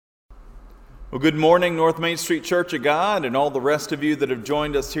Well, good morning, North Main Street Church of God, and all the rest of you that have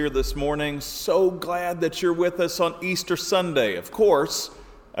joined us here this morning. So glad that you're with us on Easter Sunday. Of course,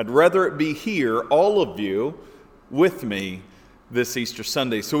 I'd rather it be here, all of you, with me this Easter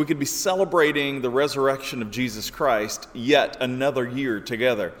Sunday, so we could be celebrating the resurrection of Jesus Christ yet another year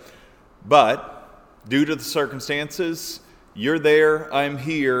together. But due to the circumstances, you're there, I'm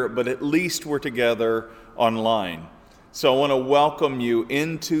here, but at least we're together online. So I want to welcome you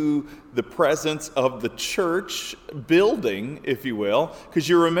into the presence of the church building, if you will, because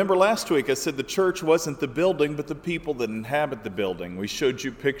you remember last week I said the church wasn't the building, but the people that inhabit the building. We showed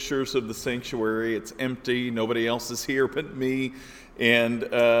you pictures of the sanctuary. It's empty. Nobody else is here but me and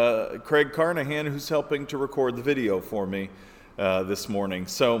Craig Carnahan, who's helping to record the video for me this morning.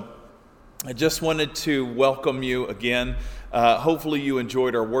 So I just wanted to welcome you again. Hopefully you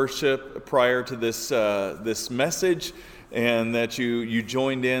enjoyed our worship prior to this message, and that you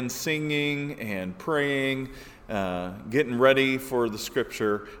joined in singing and praying, getting ready for the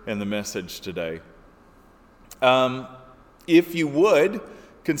scripture and the message today. If you would,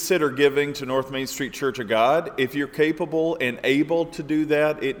 consider giving to North Main Street Church of God. If you're capable and able to do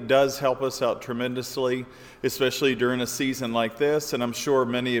that, it does help us out tremendously, especially during a season like this. And I'm sure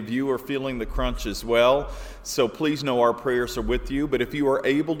many of you are feeling the crunch as well. So please know our prayers are with you. But if you are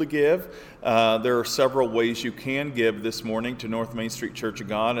able to give, there are several ways you can give this morning to North Main Street Church of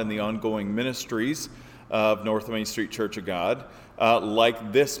God and the ongoing ministries of North Main Street Church of God,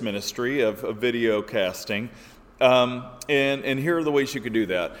 like this ministry of video casting. And here are the ways you can do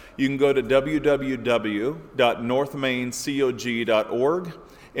that. You can go to www.northmaincog.org,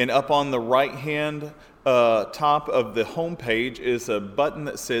 and up on the right-hand top of the homepage is a button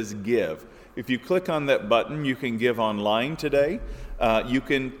that says Give. If you click on that button, you can give online today. You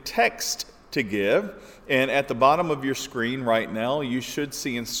can text to give, and at the bottom of your screen right now, you should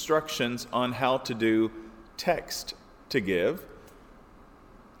see instructions on how to do text to give.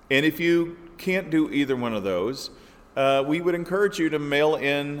 And if you can't do either one of those, we would encourage you to mail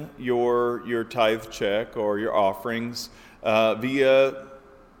in your tithe check or your offerings via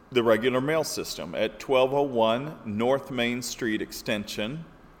the regular mail system at 1201 North Main Street Extension,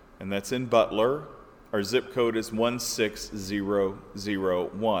 and that's in Butler. Our zip code is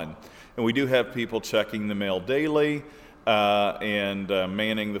 16001. And we do have people checking the mail daily and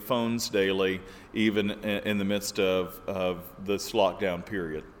manning the phones daily, even in the midst of this lockdown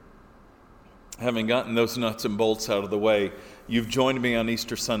period. Having gotten those nuts and bolts out of the way, you've joined me on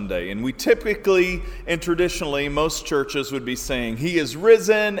Easter Sunday. And we typically and traditionally, most churches would be saying, "He is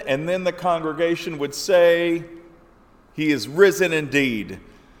risen," and then the congregation would say, "He is risen indeed."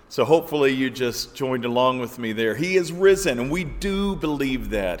 So hopefully you just joined along with me there. He is risen, and we do believe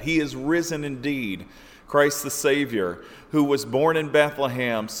that. He is risen indeed. Christ the Savior, who was born in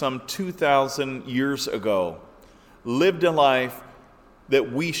Bethlehem some 2,000 years ago, lived a life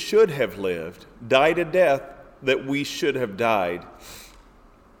that we should have lived, died a death that we should have died,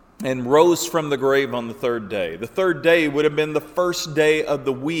 and rose from the grave on the third day. The third day would have been the first day of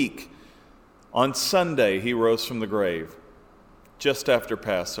the week. On Sunday, he rose from the grave, just after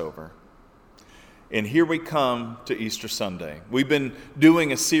Passover. And here we come to Easter Sunday. We've been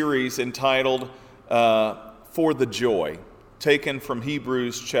doing a series entitled For the Joy, taken from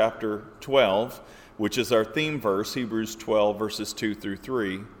Hebrews chapter 12, which is our theme verse, Hebrews 12, verses 2 through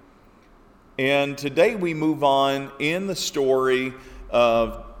 3. And today we move on in the story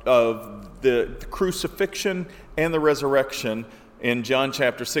of the crucifixion and the resurrection in John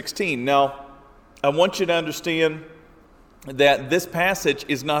chapter 16. Now, I want you to understand that this passage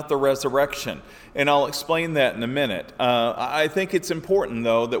is not the resurrection, and I'll explain that in a minute. I think it's important,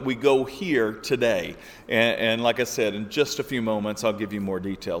 though, that we go here today. And like I said, in just a few moments, I'll give you more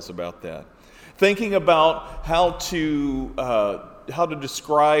details about that. Thinking about how to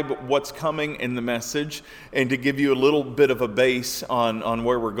describe what's coming in the message and to give you a little bit of a base on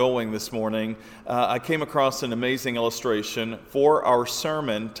where we're going this morning, I came across an amazing illustration for our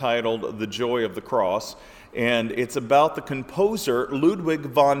sermon titled The Joy of the Cross, and it's about the composer Ludwig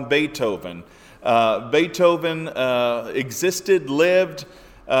van Beethoven. Beethoven lived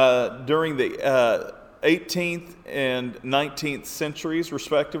during the 18th and 19th centuries,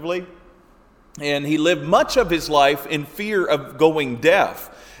 respectively. And he lived much of his life in fear of going deaf.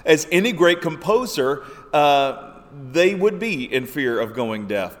 As any great composer, they would be in fear of going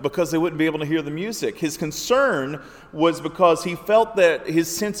deaf because they wouldn't be able to hear the music. His concern was because he felt that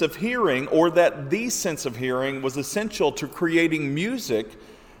his sense of hearing, or that the sense of hearing, was essential to creating music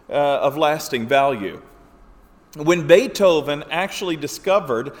of lasting value. When Beethoven actually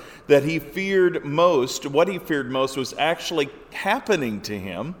discovered that what he feared most was actually happening to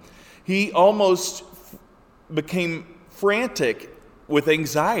him, He almost became frantic with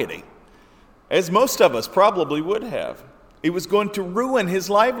anxiety, as most of us probably would have. It was going to ruin his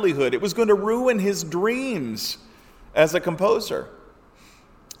livelihood. It was going to ruin his dreams as a composer.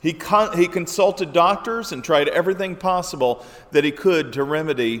 He consulted doctors and tried everything possible that he could to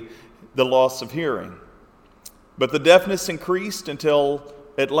remedy the loss of hearing. But the deafness increased until,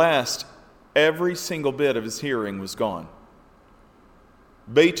 at last, every single bit of his hearing was gone.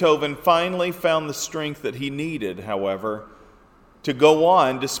 Beethoven finally found the strength that he needed, however, to go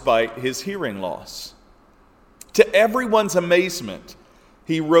on despite his hearing loss. To everyone's amazement,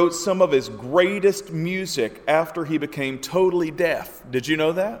 he wrote some of his greatest music after he became totally deaf. Did you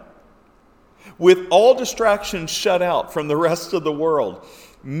know that? With all distractions shut out from the rest of the world,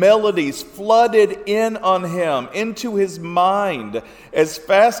 melodies flooded in on him, into his mind, as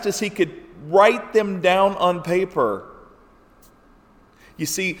fast as he could write them down on paper. You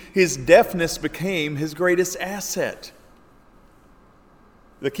see, his deafness became his greatest asset.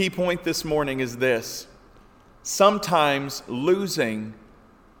 The key point this morning is this: sometimes losing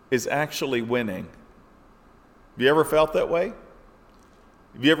is actually winning. Have you ever felt that way?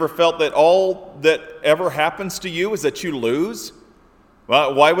 Have you ever felt that all that ever happens to you is that you lose?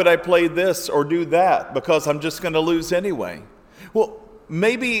 Well, why would I play this or do that? Because I'm just going to lose anyway. Well,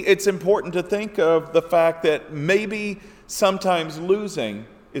 maybe it's important to think of the fact that maybe sometimes losing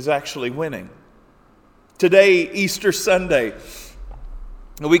is actually winning. Today, Easter Sunday,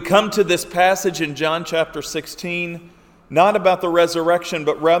 we come to this passage in John chapter 16, not about the resurrection,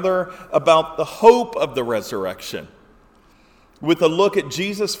 but rather about the hope of the resurrection, with a look at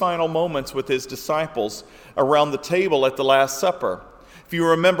Jesus' final moments with his disciples around the table at the Last Supper. If you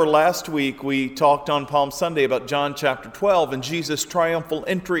remember last week, we talked on Palm Sunday about John chapter 12 and Jesus' triumphal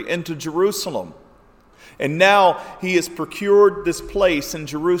entry into Jerusalem. And now he has procured this place in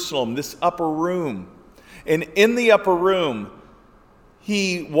Jerusalem, this upper room. And in the upper room,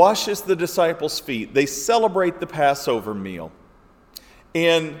 he washes the disciples' feet. They celebrate the Passover meal.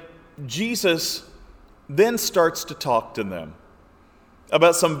 And Jesus then starts to talk to them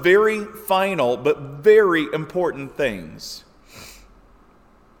about some very final but very important things.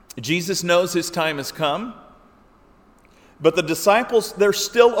 Jesus knows his time has come, but the disciples, they're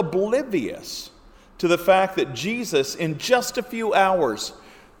still oblivious to the fact that Jesus, in just a few hours,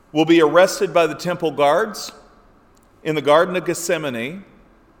 will be arrested by the temple guards in the Garden of Gethsemane,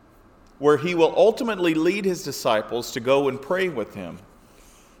 where he will ultimately lead his disciples to go and pray with him.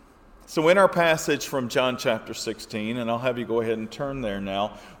 So in our passage from John chapter 16, and I'll have you go ahead and turn there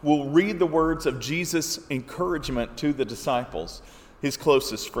now, we'll read the words of Jesus' encouragement to the disciples, his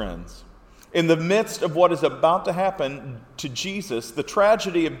closest friends. In the midst of what is about to happen to Jesus, the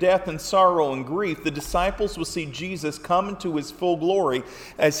tragedy of death and sorrow and grief, the disciples will see Jesus come into his full glory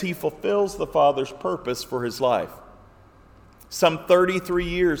as he fulfills the Father's purpose for his life. Some 33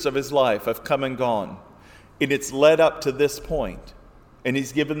 years of his life have come and gone, and it's led up to this point. And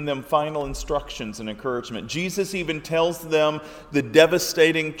he's given them final instructions and encouragement. Jesus even tells them the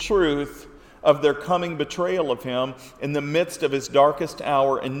devastating truth of their coming betrayal of him in the midst of his darkest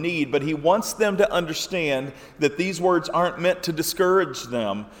hour and need. But he wants them to understand that these words aren't meant to discourage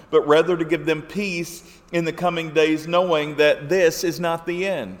them, but rather to give them peace in the coming days, knowing that this is not the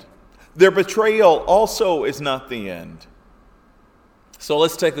end. Their betrayal also is not the end. So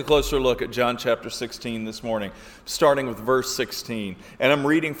let's take a closer look at John chapter 16 this morning, starting with verse 16. And I'm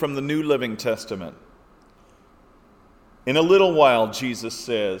reading from the New Living Testament. In a little while, Jesus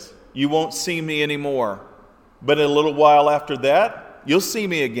says, you won't see me anymore, but in a little while after that, you'll see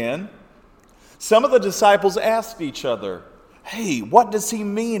me again. Some of the disciples asked each other, hey, what does he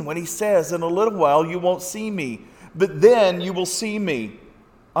mean when he says, in a little while you won't see me, but then you will see me?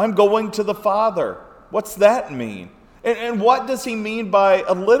 I'm going to the Father. What's that mean? And what does he mean by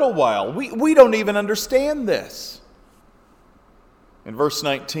a little while? We don't even understand this. In verse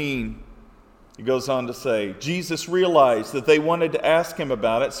 19, he goes on to say, Jesus realized that they wanted to ask him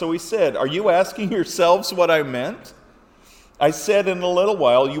about it, so he said, are you asking yourselves what I meant? I said in a little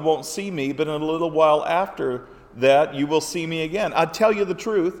while you won't see me, but in a little while after that you will see me again. I tell you the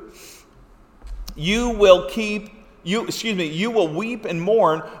truth, you will weep and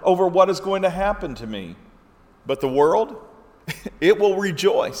mourn over what is going to happen to me. But the world, it will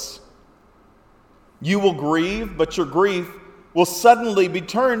rejoice. You will grieve, but your grief will suddenly be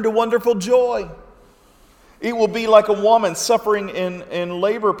turned to wonderful joy. It will be like a woman suffering in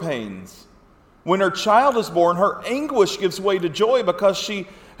labor pains. When her child is born, her anguish gives way to joy because she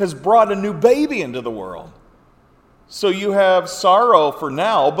has brought a new baby into the world. So you have sorrow for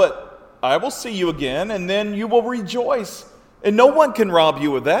now, but I will see you again, and then you will rejoice And no one can rob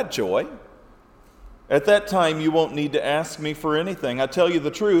you of that joy. At that time, you won't need to ask me for anything. I tell you the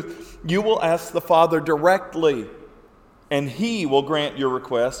truth, you will ask the Father directly, and He will grant your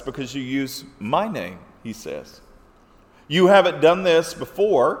request because you use my name, He says. You haven't done this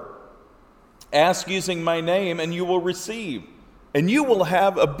before. Ask using my name, and you will receive, and you will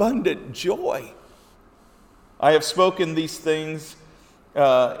have abundant joy. I have spoken these things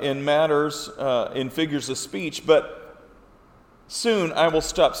in matters, in figures of speech, but soon I will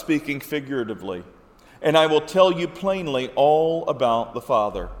stop speaking figuratively. And I will tell you plainly all about the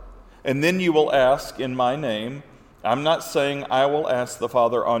Father. And then you will ask in my name. I'm not saying I will ask the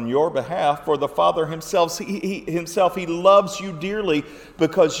Father on your behalf, for the Father himself, he loves you dearly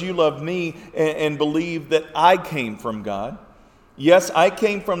because you love me and believe that I came from God. Yes, I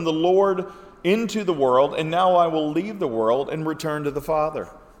came from the Lord into the world, and now I will leave the world and return to the Father.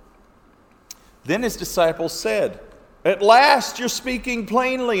 Then his disciples said, "At last you're speaking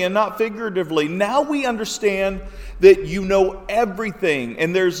plainly and not figuratively. Now we understand that you know everything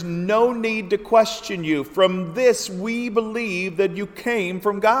and there's no need to question you. From this we believe that you came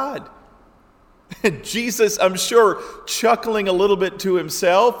from God." Jesus, I'm sure, chuckling a little bit to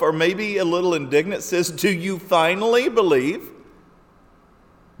himself or maybe a little indignant, says, "Do you finally believe?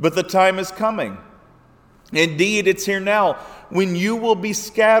 But the time is coming. Indeed, it's here now, when you will be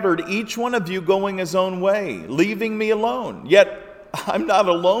scattered, each one of you going his own way, leaving me alone. Yet I'm not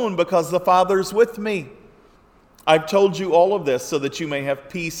alone because the Father's with me. I've told you all of this so that you may have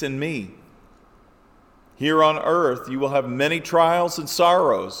peace in me. Here on earth you will have many trials and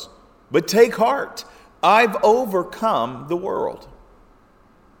sorrows, but take heart, I've overcome the world."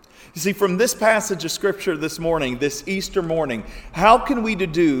 You see, from this passage of Scripture this morning, this Easter morning, how can we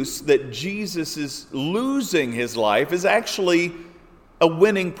deduce that Jesus is losing his life is actually a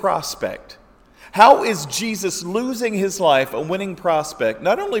winning prospect? How is Jesus losing his life a winning prospect,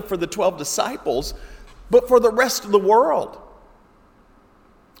 not only for the 12 disciples, but for the rest of the world?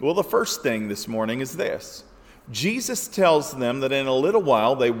 Well, the first thing this morning is this. Jesus tells them that in a little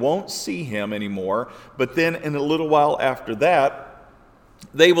while they won't see him anymore, but then in a little while after that,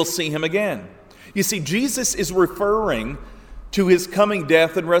 they will see him again. You see, Jesus is referring to his coming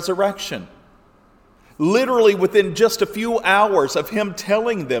death and resurrection. Literally within just a few hours of him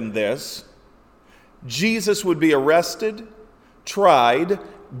telling them this, Jesus would be arrested, tried,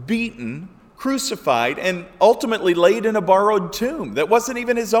 beaten, crucified, and ultimately laid in a borrowed tomb that wasn't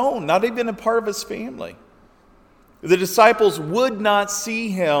even his own, not even a part of his family. The disciples would not see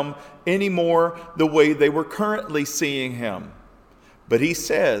him anymore the way they were currently seeing him. But he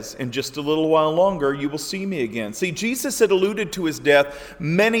says, in just a little while longer, you will see me again. See, Jesus had alluded to his death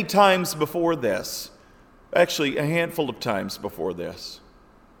many times before this. Actually, a handful of times before this.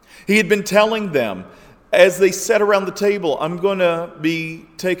 He had been telling them, as they sat around the table, I'm going to be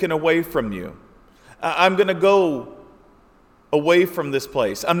taken away from you. I'm going to go away from this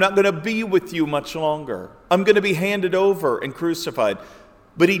place. I'm not going to be with you much longer. I'm going to be handed over and crucified.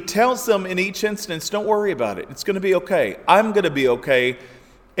 But he tells them in each instance, don't worry about it. It's going to be okay. I'm going to be okay.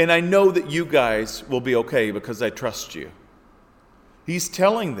 And I know that you guys will be okay because I trust you. He's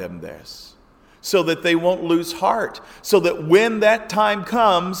telling them this so that they won't lose heart. So that when that time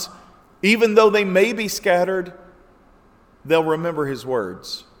comes, even though they may be scattered, they'll remember his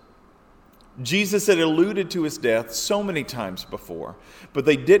words. Jesus had alluded to his death so many times before, but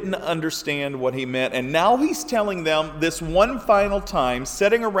they didn't understand what he meant. And now he's telling them this one final time,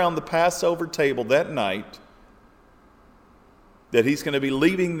 sitting around the Passover table that night, that he's going to be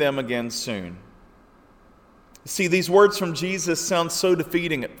leaving them again soon. See, these words from Jesus sound so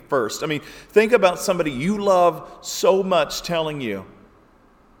defeating at first. I mean, think about somebody you love so much telling you,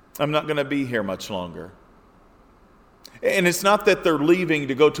 I'm not going to be here much longer. And it's not that they're leaving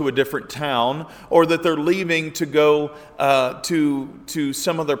to go to a different town or that they're leaving to go to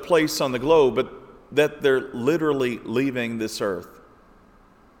some other place on the globe, but that they're literally leaving this earth.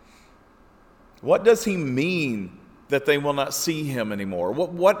 What does he mean that they will not see him anymore?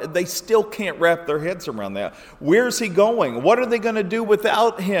 What they still can't wrap their heads around that. Where's he going? What are they going to do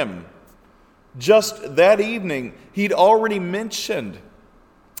without him? Just that evening, he'd already mentioned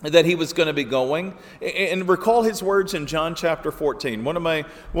that he was going to be going. And recall his words in John chapter 14. One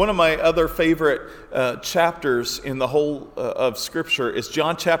of my other favorite chapters in the whole of Scripture is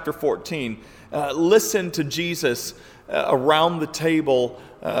John chapter 14. Listen to Jesus around the table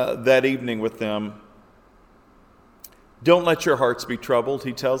that evening with them. Don't let your hearts be troubled,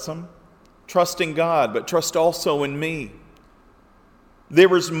 he tells them. Trust in God, but trust also in me.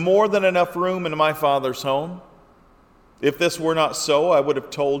 There is more than enough room in my Father's home. If this were not so, I would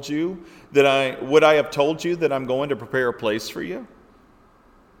have told you that I'm going to prepare a place for you?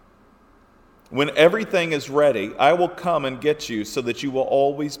 When everything is ready, I will come and get you so that you will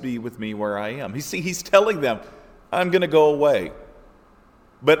always be with me where I am. He's telling them, I'm going to go away,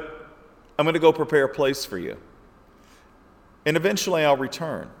 but I'm going to go prepare a place for you. And eventually I'll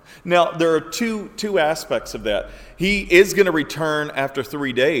return. Now, there are two aspects of that. He is going to return after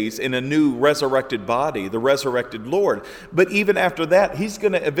 3 days in a new resurrected body, the resurrected Lord. But even after that, he's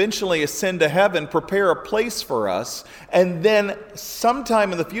going to eventually ascend to heaven, prepare a place for us, and then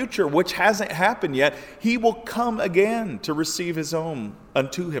sometime in the future, which hasn't happened yet, he will come again to receive his own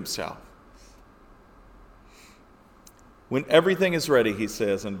unto himself. When everything is ready, he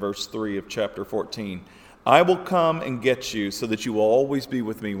says in verse 3 of chapter 14, I will come and get you so that you will always be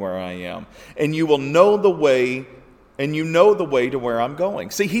with me where I am. And you will know the way, and you know the way to where I'm going.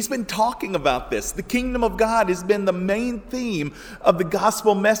 See, he's been talking about this. The kingdom of God has been the main theme of the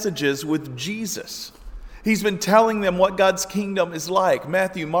gospel messages with Jesus. He's been telling them what God's kingdom is like.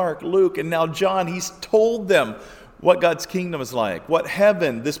 Matthew, Mark, Luke, and now John, he's told them what God's kingdom is like. What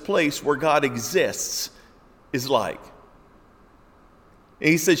heaven, this place where God exists, is like. And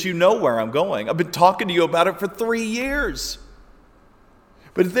he says, you know where I'm going. I've been talking to you about it for 3 years.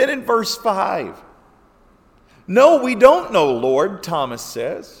 But then in verse 5, no, we don't know, Lord, Thomas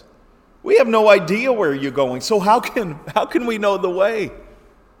says. We have no idea where you're going, so how can we know the way?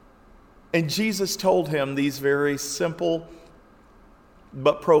 And Jesus told him these very simple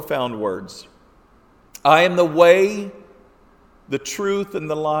but profound words. I am the way, the truth, and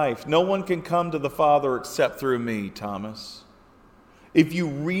the life. No one can come to the Father except through me, Thomas. If you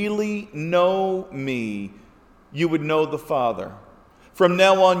really know me, you would know the Father. From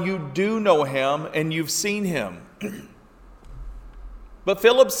now on, you do know him, and you've seen him. But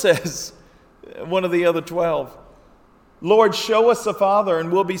Philip says, one of the other 12, Lord, show us the Father, and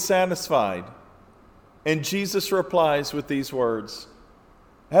we'll be satisfied. And Jesus replies with these words,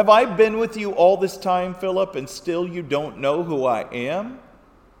 have I been with you all this time, Philip, and still you don't know who I am?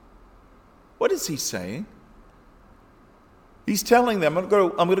 What is he saying? He's telling them, I'm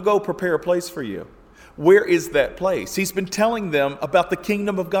going to go prepare a place for you. Where is that place? He's been telling them about the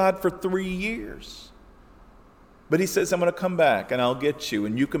kingdom of God for 3 years. But he says, I'm going to come back and I'll get you,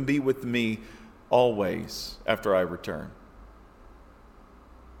 and you can be with me always after I return.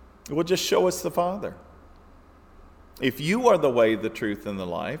 Well, just show us the Father. If you are the way, the truth, and the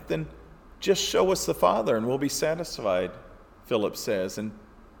life, then just show us the Father and we'll be satisfied, Philip says. And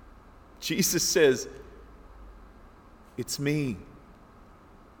Jesus says, it's me.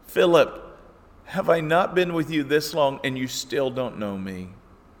 Philip, have I not been with you this long and you still don't know me?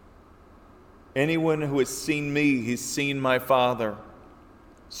 Anyone who has seen me, he's seen my Father.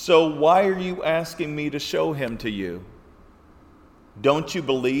 So why are you asking me to show him to you? Don't you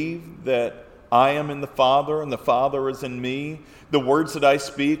believe that I am in the Father and the Father is in me? The words that I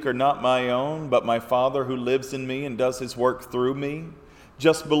speak are not my own, but my Father who lives in me and does his work through me.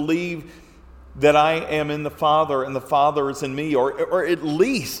 Just believe that I am in the Father and the Father is in me. Or at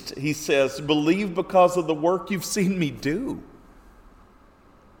least, he says, believe because of the work you've seen me do.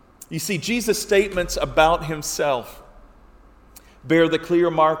 You see, Jesus' statements about himself bear the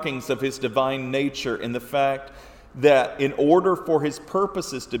clear markings of his divine nature in the fact that in order for his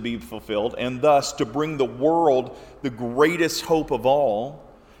purposes to be fulfilled and thus to bring the world the greatest hope of all,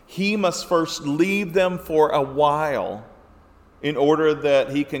 he must first leave them for a while in order that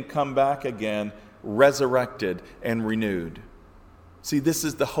he can come back again, resurrected and renewed. See, this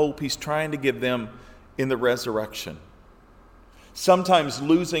is the hope he's trying to give them in the resurrection. Sometimes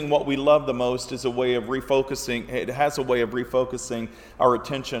losing what we love the most is a way of refocusing. It has a way of refocusing our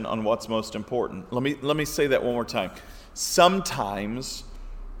attention on what's most important. Let me say that one more time. Sometimes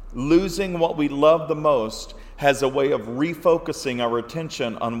losing what we love the most has a way of refocusing our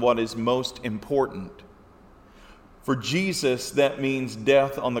attention on what is most important. For Jesus, that means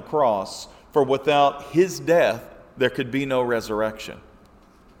death on the cross. For without his death, there could be no resurrection.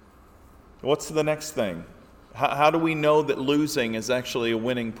 What's the next thing? How do we know that losing is actually a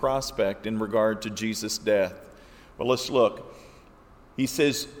winning prospect in regard to Jesus' death? Well, let's look. He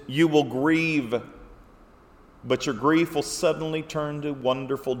says, you will grieve, but your grief will suddenly turn to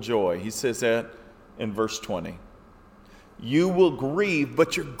wonderful joy. He says that in verse 20. You will grieve,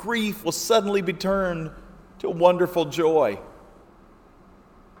 but your grief will suddenly be turned to wonderful joy.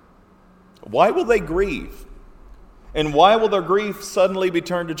 Why will they grieve? And why will their grief suddenly be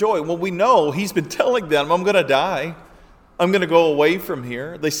turned to joy? Well, we know he's been telling them, I'm going to die. I'm going to go away from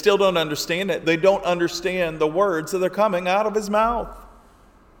here. They still don't understand it. They don't understand the words that are coming out of his mouth.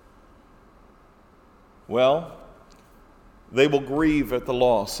 Well, They will grieve at the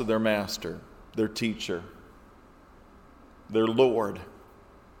loss of their master, their teacher, their Lord.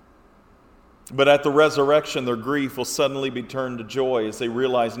 But at the resurrection, their grief will suddenly be turned to joy as they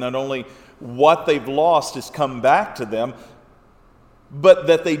realize not only what they've lost has come back to them, but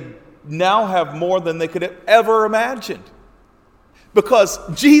that they now have more than they could have ever imagined. Because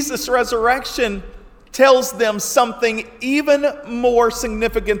Jesus' resurrection tells them something even more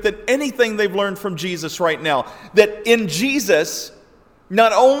significant than anything they've learned from Jesus right now. That in Jesus,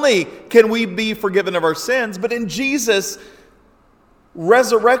 not only can we be forgiven of our sins, but in Jesus'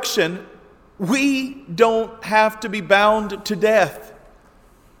 resurrection, we don't have to be bound to death.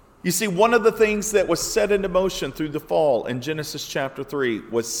 You see, one of the things that was set into motion through the fall in Genesis chapter 3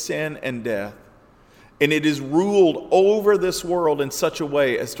 was sin and death. And it is ruled over this world in such a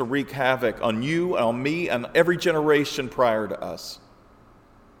way as to wreak havoc on you, on me, and every generation prior to us.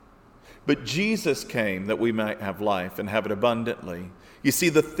 But Jesus came that we might have life and have it abundantly. You see,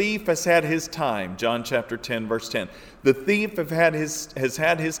 the thief has had his time, John chapter 10, verse 10. The thief has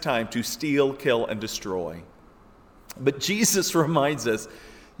had his time to steal, kill, and destroy. But Jesus reminds us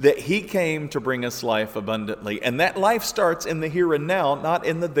that he came to bring us life abundantly. And that life starts in the here and now, not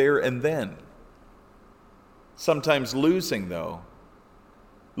in the there and then. Sometimes losing what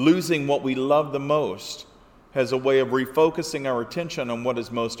we love the most, has a way of refocusing our attention on what is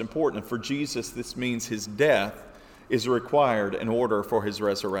most important. For Jesus, this means his death is required in order for his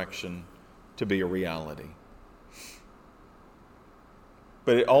resurrection to be a reality.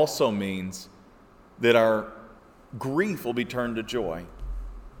 But it also means that our grief will be turned to joy.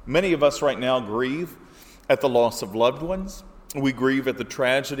 Many of us right now grieve at the loss of loved ones. We grieve at the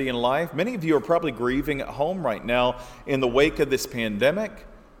tragedy in life. Many of you are probably grieving at home right now in the wake of this pandemic,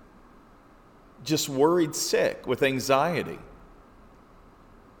 just worried sick with anxiety.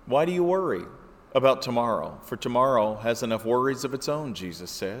 Why do you worry about tomorrow? For tomorrow has enough worries of its own,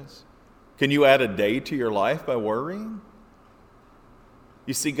 Jesus says. Can you add a day to your life by worrying?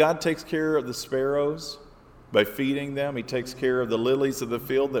 You see, God takes care of the sparrows by feeding them. He takes care of the lilies of the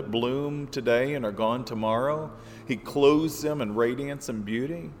field that bloom today and are gone tomorrow. He clothes them in radiance and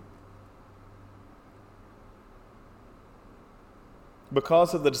beauty.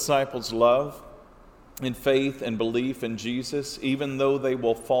 Because of the disciples' love and faith and belief in Jesus, even though they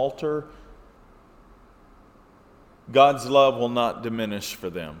will falter, God's love will not diminish for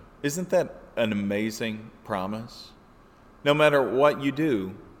them. Isn't that an amazing promise? No matter what you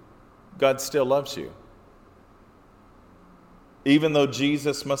do, God still loves you. Even though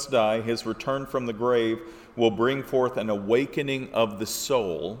Jesus must die, his return from the grave will bring forth an awakening of the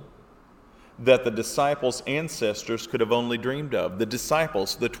soul that the disciples' ancestors could have only dreamed of. The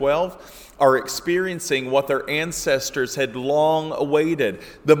disciples, the 12, are experiencing what their ancestors had long awaited,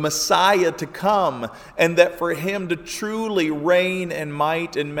 the Messiah to come, and that for him to truly reign in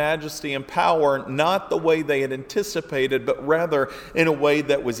might and majesty and power, not the way they had anticipated, but rather in a way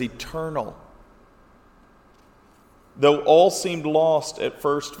that was eternal. Though all seemed lost at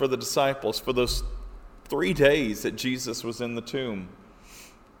first for the disciples, for those 3 days that Jesus was in the tomb,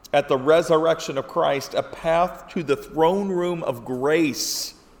 at the resurrection of Christ, a path to the throne room of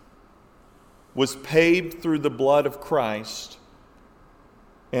grace was paved through the blood of Christ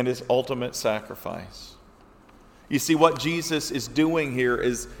and his ultimate sacrifice. You see, what Jesus is doing here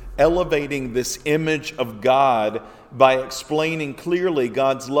is elevating this image of God by explaining clearly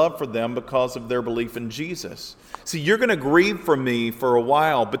God's love for them because of their belief in Jesus. See, you're going to grieve for me for a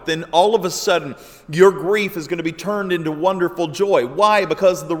while, but then all of a sudden, your grief is going to be turned into wonderful joy. Why?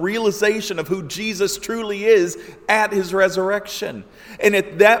 Because of the realization of who Jesus truly is at his resurrection. And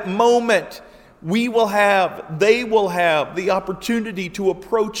at that moment, they will have the opportunity to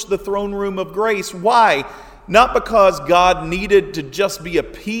approach the throne room of grace. Why? Not because God needed to just be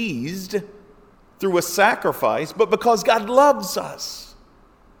appeased through a sacrifice, but because God loves us.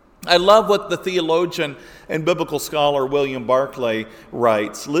 I love what the theologian and biblical scholar William Barclay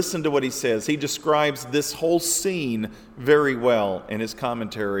writes. Listen to what he says. He describes this whole scene very well in his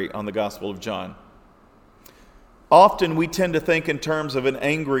commentary on the Gospel of John. Often we tend to think in terms of an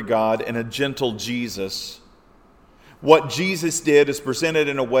angry God and a gentle Jesus. What Jesus did is presented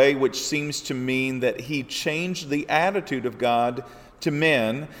in a way which seems to mean that he changed the attitude of God to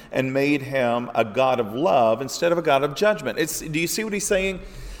men and made him a God of love instead of a God of judgment. Do you see what he's saying?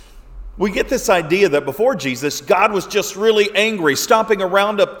 We get this idea that before Jesus, God was just really angry, stomping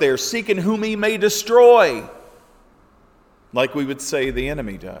around up there, seeking whom he may destroy, like we would say the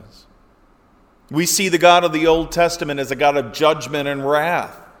enemy does. We see the God of the Old Testament as a God of judgment and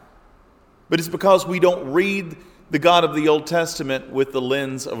wrath. But it's because we don't read the God of the Old Testament with the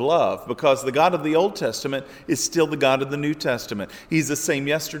lens of love, because the God of the Old Testament is still the God of the New Testament. He's the same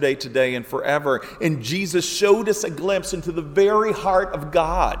yesterday, today, and forever. And Jesus showed us a glimpse into the very heart of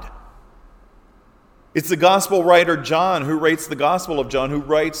God. It's the gospel writer John, who writes the Gospel of John, who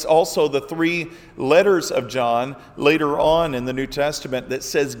writes also the 3 letters of John later on in the New Testament, that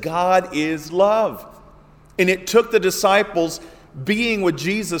says God is love. And it took the disciples being with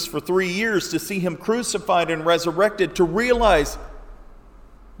Jesus for 3 years to see him crucified and resurrected to realize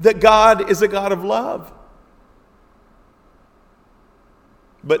that God is a God of love.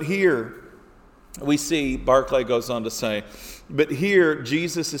 But here we see, Barclay goes on to say, but here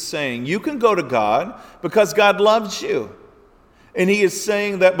Jesus is saying, you can go to God because God loves you. And he is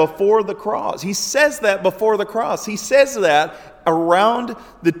saying that before the cross. He says that before the cross. He says that around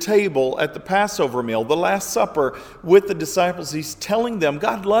the table at the Passover meal, the Last Supper with the disciples. He's telling them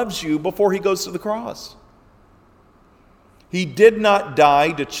God loves you before he goes to the cross. He did not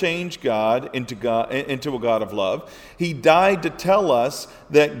die to change God into a God of love. He died to tell us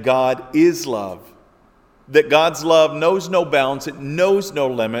that God is love. That God's love knows no bounds, it knows no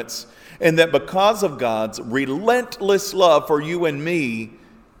limits, and that because of God's relentless love for you and me,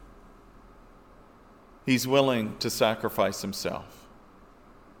 he's willing to sacrifice himself.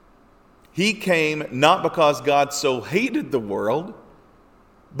 He came not because God so hated the world,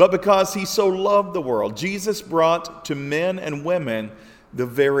 but because he so loved the world. Jesus brought to men and women the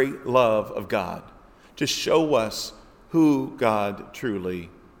very love of God to show us who God truly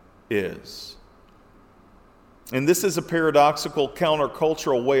is. And this is a paradoxical,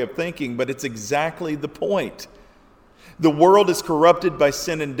 countercultural way of thinking, but it's exactly the point. The world is corrupted by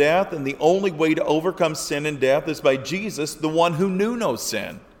sin and death, and the only way to overcome sin and death is by Jesus, the one who knew no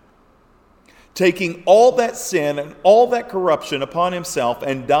sin, taking all that sin and all that corruption upon himself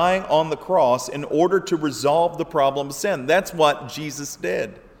and dying on the cross in order to resolve the problem of sin. That's what Jesus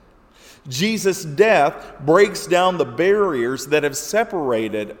did. Jesus' death breaks down the barriers that have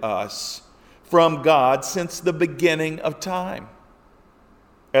separated us from God since the beginning of time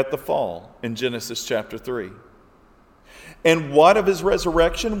at the fall in Genesis chapter 3. And what of his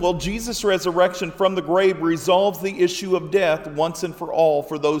resurrection? Well, Jesus' resurrection from the grave resolves the issue of death once and for all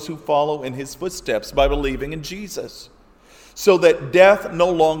for those who follow in his footsteps by believing in Jesus, so that death no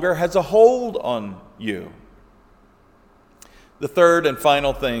longer has a hold on you. The third and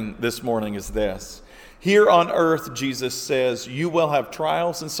final thing this morning is this. Here on earth, Jesus says, you will have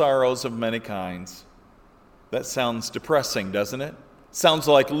trials and sorrows of many kinds. That sounds depressing, doesn't it? Sounds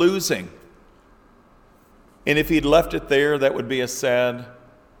like losing. And if he'd left it there, that would be a sad,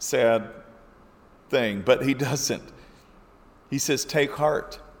 sad thing. But he doesn't. He says, take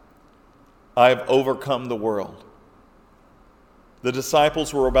heart. I've overcome the world. The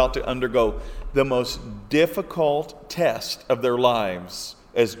disciples were about to undergo the most difficult test of their lives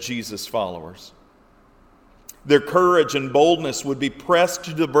as Jesus followers. Their courage and boldness would be pressed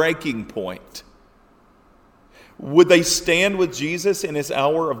to the breaking point. Would they stand with Jesus in his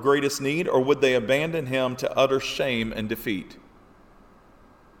hour of greatest need, or would they abandon him to utter shame and defeat?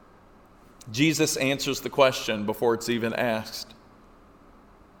 Jesus answers the question before it's even asked.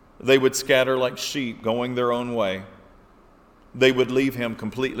 They would scatter like sheep, going their own way. They would leave him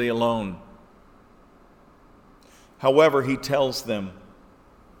completely alone. However, he tells them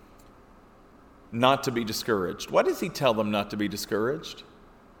not to be discouraged. Why does he tell them not to be discouraged?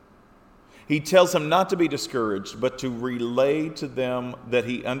 He tells them not to be discouraged, but to relay to them that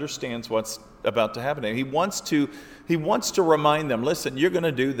he understands what's about to happen. He wants to remind them, listen, you're going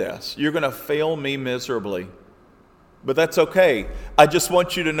to do this. You're going to fail me miserably. But that's okay. I just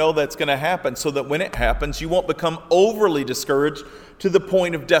want you to know that's going to happen so that when it happens, you won't become overly discouraged to the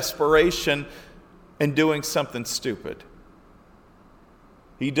point of desperation and doing something stupid.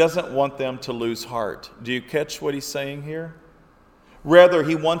 He doesn't want them to lose heart. Do you catch what he's saying here? Rather,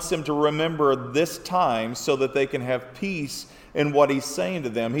 he wants them to remember this time so that they can have peace in what he's saying to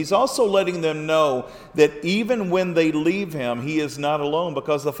them. He's also letting them know that even when they leave him, he is not alone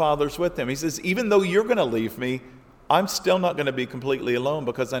because the Father's with him. He says, even though you're going to leave me, I'm still not going to be completely alone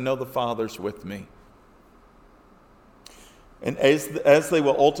because I know the Father's with me. And as they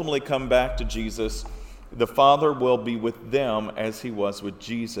will ultimately come back to Jesus, the Father will be with them as he was with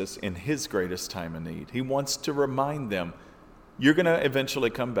Jesus in his greatest time of need. He wants to remind them, you're going to eventually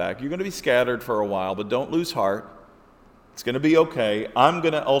come back. You're going to be scattered for a while, but don't lose heart. It's going to be okay. I'm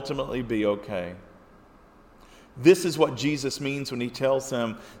going to ultimately be okay. This is what Jesus means when he tells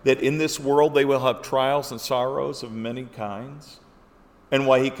them that in this world they will have trials and sorrows of many kinds. and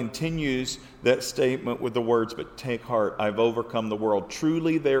why he continues that statement with the words, "But take heart, I've overcome the world."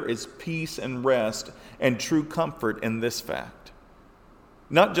 Truly there is peace and rest and true comfort in this fact.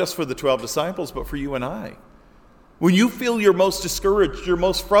 Not just for the 12 disciples, but for you and I. When you feel you're most discouraged, you're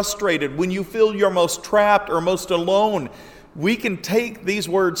most frustrated, when you feel you're most trapped or most alone, we can take these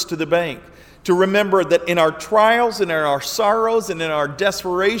words to the bank to remember that in our trials and in our sorrows and in our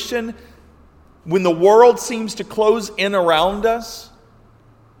desperation, when the world seems to close in around us,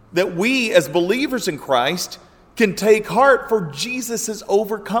 that we as believers in Christ can take heart, for Jesus has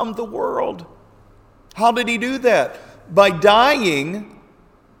overcome the world. How did he do that? By dying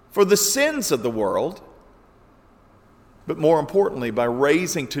for the sins of the world, but more importantly, by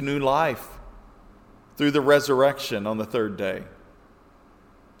raising to new life through the resurrection on the third day.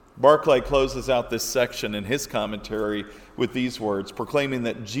 Barclay closes out this section in his commentary with these words, proclaiming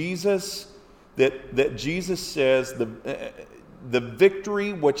that Jesus says, the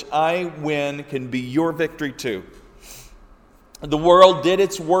victory which I win can be your victory too. The world did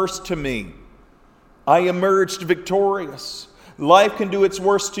its worst to me. I emerged victorious. Life can do its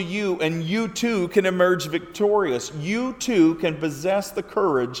worst to you, and you too can emerge victorious. You too can possess the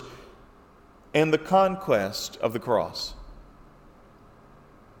courage and the conquest of the cross.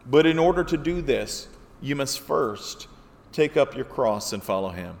 But in order to do this, you must first take up your cross and follow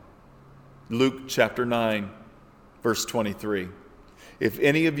him. Luke chapter 9, verse 23. If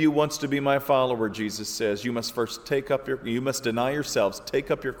any of you wants to be my follower, Jesus says, you must first you must deny yourselves,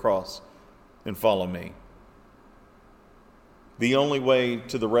 take up your cross, and follow me. The only way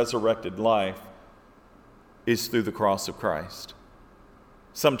to the resurrected life is through the cross of Christ.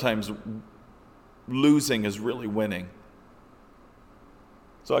 Sometimes losing is really winning.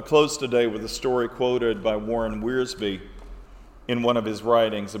 So I close today with a story quoted by Warren Wiersbe in one of his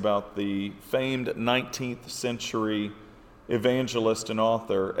writings about the famed 19th century evangelist and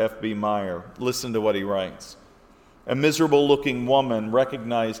author F.B. Meyer. Listen to what he writes. A miserable-looking woman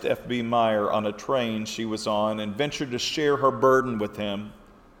recognized F.B. Meyer on a train she was on and ventured to share her burden with him.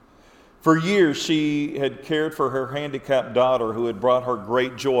 For years, she had cared for her handicapped daughter, who had brought her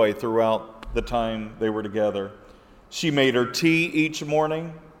great joy throughout the time they were together. She made her tea each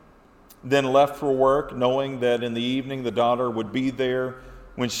morning, then left for work, knowing that in the evening the daughter would be there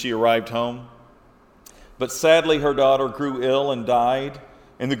when she arrived home. But sadly, her daughter grew ill and died,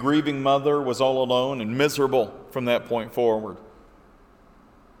 and the grieving mother was all alone and miserable from that point forward.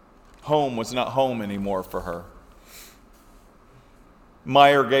 Home was not home anymore for her.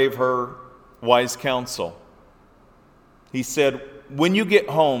 Meyer gave her wise counsel. He said, when you get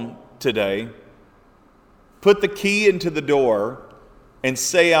home today, put the key into the door and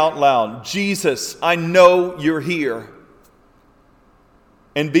say out loud, Jesus, I know you're here.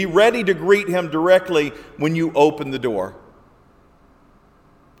 And be ready to greet him directly when you open the door.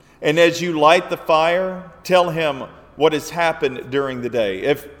 And as you light the fire, tell him what has happened during the day.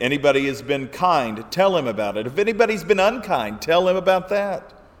 If anybody has been kind, tell him about it. If anybody's been unkind, tell him about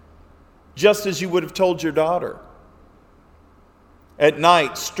that. Just as you would have told your daughter. At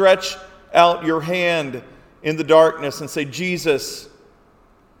night, stretch out your hand in the darkness and say, Jesus,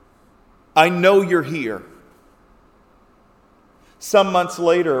 I know you're here. Some months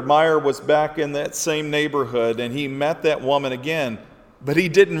later, Meyer was back in that same neighborhood and he met that woman again, but he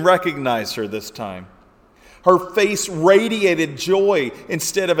didn't recognize her this time. Her face radiated joy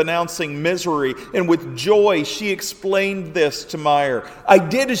instead of announcing misery, and with joy she explained this to Meyer. I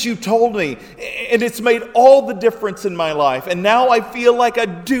did as you told me, and it's made all the difference in my life, and now I feel like I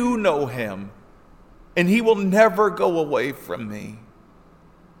do know him, and he will never go away from me.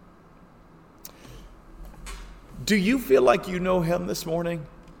 Do you feel like you know him this morning?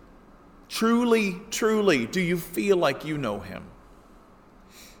 Truly, truly, do you feel like you know him?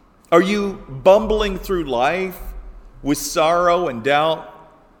 Are you bumbling through life with sorrow and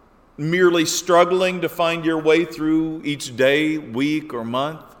doubt, merely struggling to find your way through each day, week, or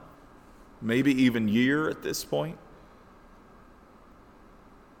month, maybe even year at this point?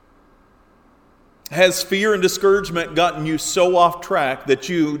 Has fear and discouragement gotten you so off track that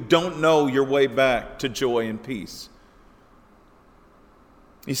you don't know your way back to joy and peace?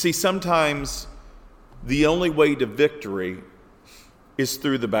 You see, sometimes the only way to victory is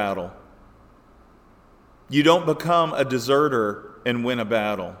through the battle. You don't become a deserter and win a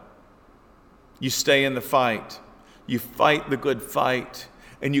battle. You stay in the fight. You fight the good fight,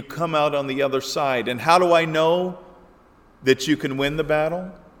 and you come out on the other side. And how do I know that you can win the battle?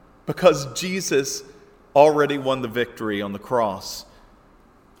 Because Jesus already won the victory on the cross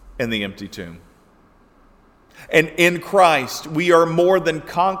and the empty tomb. And in Christ, we are more than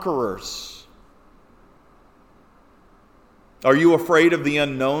conquerors. Are you afraid of the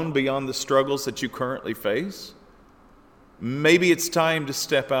unknown beyond the struggles that you currently face? Maybe it's time to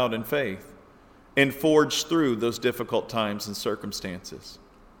step out in faith and forge through those difficult times and circumstances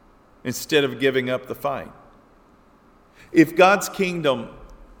instead of giving up the fight. If God's kingdom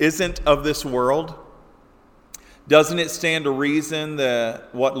isn't of this world, doesn't it stand to reason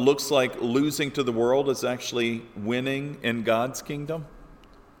that what looks like losing to the world is actually winning in God's kingdom?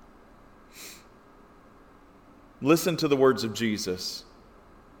 Listen to the words of Jesus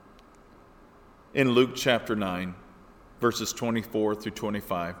in Luke chapter 9, verses 24 through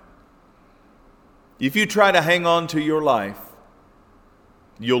 25. If you try to hang on to your life,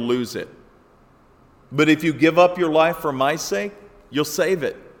 you'll lose it. But if you give up your life for my sake, you'll save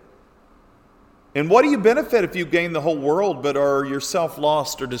it. And what do you benefit if you gain the whole world but are yourself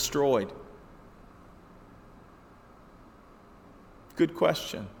lost or destroyed? Good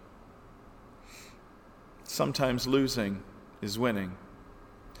question. Sometimes losing is winning.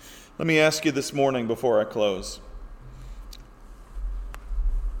 Let me ask you this morning before I close.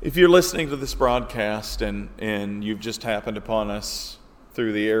 If you're listening to this broadcast and you've just happened upon us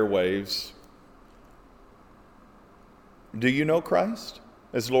through the airwaves, do you know Christ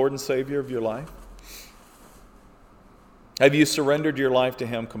as Lord and Savior of your life? Have you surrendered your life to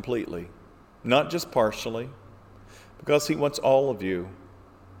Him completely? Not just partially, because He wants all of you,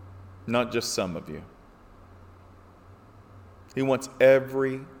 not just some of you. He wants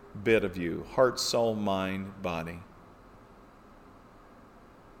every bit of you, heart, soul, mind, body.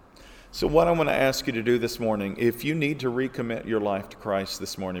 So what I want to ask you to do this morning, if you need to recommit your life to Christ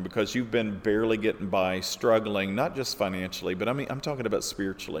this morning because you've been barely getting by, struggling, not just financially, but I'm talking about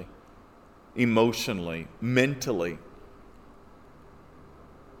spiritually, emotionally, mentally.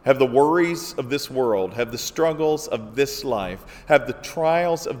 Have the worries of this world, have the struggles of this life, have the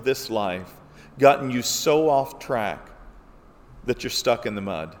trials of this life gotten you so off track that you're stuck in the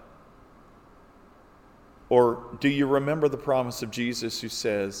mud? Or do you remember the promise of Jesus who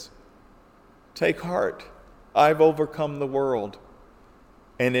says, "Take heart, I've overcome the world."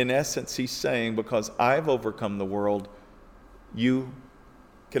 And in essence, He's saying, because I've overcome the world, you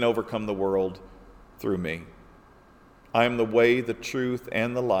can overcome the world through me. I am the way, the truth,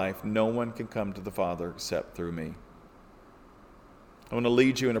 and the life. No one can come to the Father except through me. I want to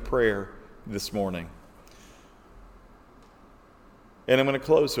lead you in a prayer this morning. And I'm going to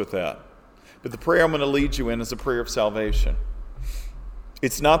close with that. But the prayer I'm going to lead you in is a prayer of salvation.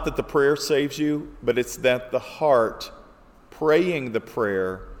 It's not that the prayer saves you, but it's that the heart praying the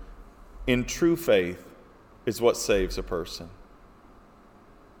prayer in true faith is what saves a person.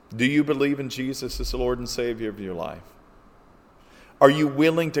 Do you believe in Jesus as the Lord and Savior of your life? Are you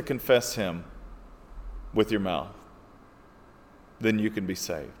willing to confess Him with your mouth? Then you can be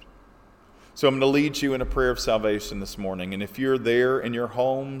saved. So I'm going to lead you in a prayer of salvation this morning. And if you're there in your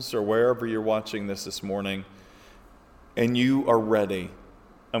homes or wherever you're watching this morning and you are ready,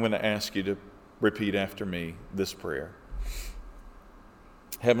 I'm going to ask you to repeat after me this prayer.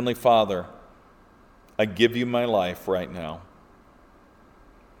 Heavenly Father, I give you my life right now.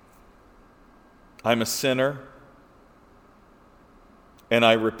 I'm a sinner, and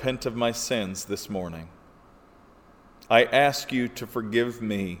I repent of my sins this morning. I ask you to forgive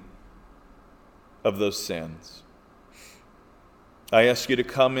me of those sins. I ask you to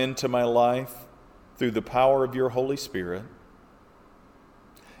come into my life through the power of your Holy Spirit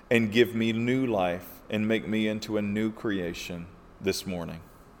and give me new life and make me into a new creation this morning.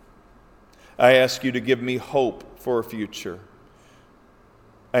 I ask you to give me hope for a future.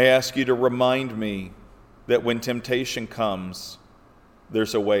 I ask you to remind me that when temptation comes,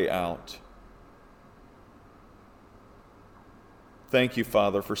 there's a way out. Thank you,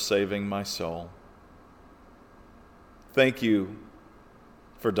 Father, for saving my soul. Thank you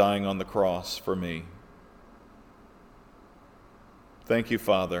for dying on the cross for me. Thank you,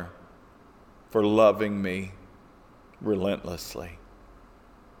 Father, for loving me relentlessly.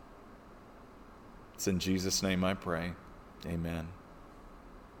 It's in Jesus' name I pray. Amen.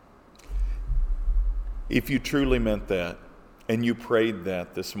 If you truly meant that and you prayed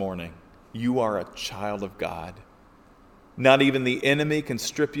that this morning, you are a child of God. Not even the enemy can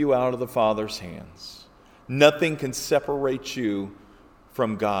strip you out of the Father's hands. Nothing can separate you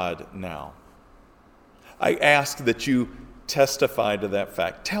from God now. I ask that you testify to that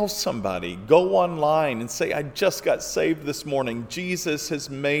fact. Tell somebody. Go online and say, I just got saved this morning. Jesus has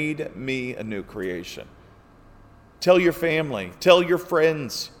made me a new creation. Tell your family. Tell your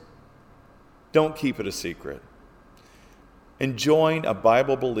friends. Don't keep it a secret. And join a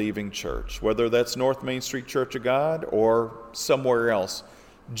Bible-believing church, whether that's North Main Street Church of God or somewhere else.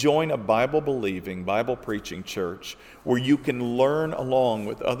 Join a Bible-believing, Bible-preaching church where you can learn along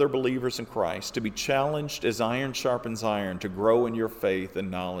with other believers in Christ, to be challenged as iron sharpens iron, to grow in your faith and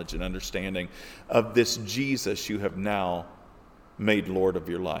knowledge and understanding of this Jesus you have now made Lord of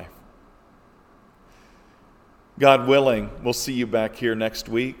your life. God willing, we'll see you back here next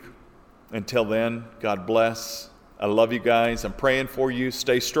week. Until then, God bless. I love you guys. I'm praying for you.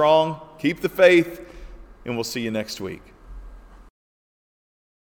 Stay strong. Keep the faith. And we'll see you next week.